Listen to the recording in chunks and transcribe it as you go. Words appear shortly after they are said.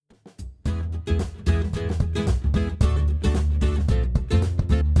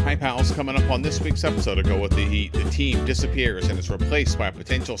Hi pals, coming up on this week's episode of Go With The Heat, the team disappears and is replaced by a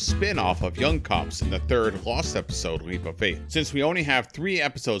potential spin-off of Young Cops in the third Lost episode, Leap of Faith. Since we only have 3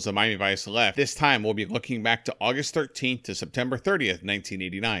 episodes of Miami Vice left, this time we'll be looking back to August 13th to September 30th,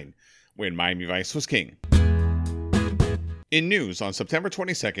 1989, when Miami Vice was king. In news, on September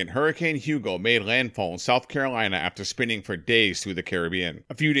 22nd, Hurricane Hugo made landfall in South Carolina after spinning for days through the Caribbean.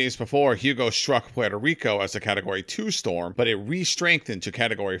 A few days before, Hugo struck Puerto Rico as a Category 2 storm, but it re-strengthened to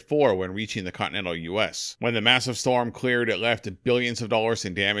Category 4 when reaching the continental U.S. When the massive storm cleared, it left billions of dollars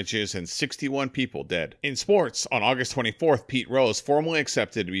in damages and 61 people dead. In sports, on August 24th, Pete Rose formally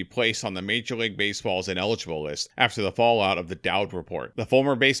accepted to be placed on the Major League Baseball's ineligible list after the fallout of the Dowd Report. The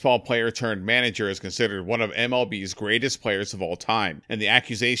former baseball player turned manager is considered one of MLB's greatest players of all time, and the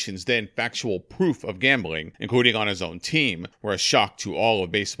accusations, then factual proof of gambling, including on his own team, were a shock to all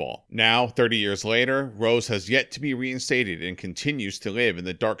of baseball. Now, 30 years later, Rose has yet to be reinstated and continues to live in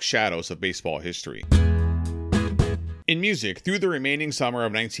the dark shadows of baseball history. In music, through the remaining summer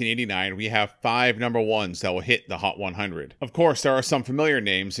of 1989, we have 5 number 1s that will hit the Hot 100. Of course, there are some familiar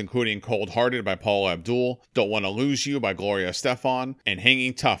names, including Cold Hearted by Paula Abdul, Don't Wanna Lose You by Gloria Estefan, and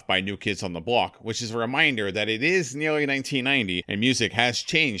Hanging Tough by New Kids on the Block, which is a reminder that it is nearly 1990 and music has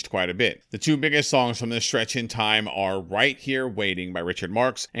changed quite a bit. The 2 biggest songs from this stretch in time are Right Here Waiting by Richard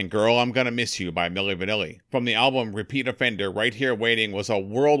Marx and Girl I'm Gonna Miss You by Milli Vanilli. From the album Repeat Offender, Right Here Waiting was a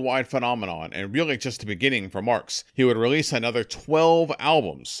worldwide phenomenon and really just the beginning for Marx. He would release another 12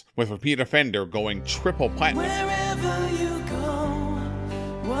 albums, with Repeat Offender going triple platinum. Wherever you go,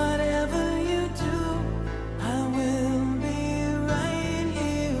 whatever you do, I will be right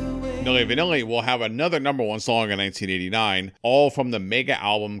here waiting. Milli Vanilli will have another number 1 song in 1989, all from the mega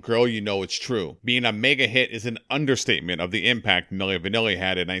album Girl You Know It's True. Being a mega hit is an understatement of the impact Milli Vanilli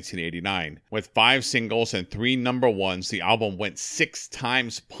had in 1989. With 5 singles and 3 number 1s, the album went 6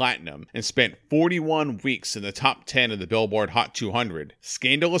 times platinum and spent 41 weeks in the top 10 of the Billboard Hot 200.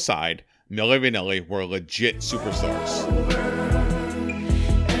 Scandal aside, Milli Vanilli were legit superstars.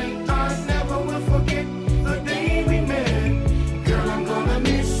 And I never will forget the day we met. Girl, I'm gonna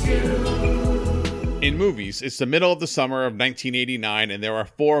miss you. In movies, it's the middle of the summer of 1989, and there are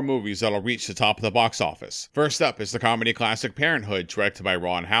 4 movies that'll reach the top of the box office. First up is the comedy classic Parenthood, directed by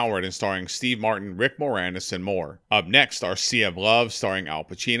Ron Howard and starring Steve Martin, Rick Moranis, and more. Up next are Sea of Love, starring Al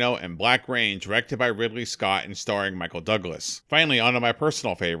Pacino, and Black Rain, directed by Ridley Scott and starring Michael Douglas. Finally, on to my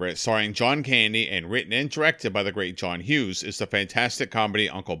personal favorite, starring John Candy and written and directed by the great John Hughes, is the fantastic comedy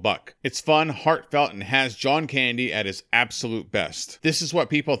Uncle Buck. It's fun, heartfelt, and has John Candy at his absolute best. This is what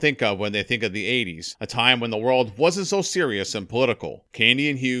people think of when they think of the 80s. A time when the world wasn't so serious and political. Candy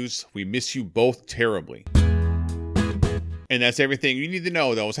and Hughes, we miss you both terribly. And that's everything you need to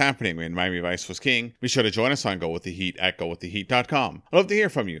know that was happening when Miami Vice was king. Be sure to join us on Go With The Heat at gowiththeheat.com. I'd love to hear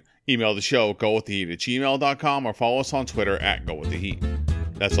from you. Email the show, gowiththeheat@gmail.com, or follow us on Twitter at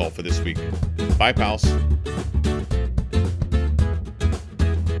GoWithTheHeat. That's all for this week. Bye, pals.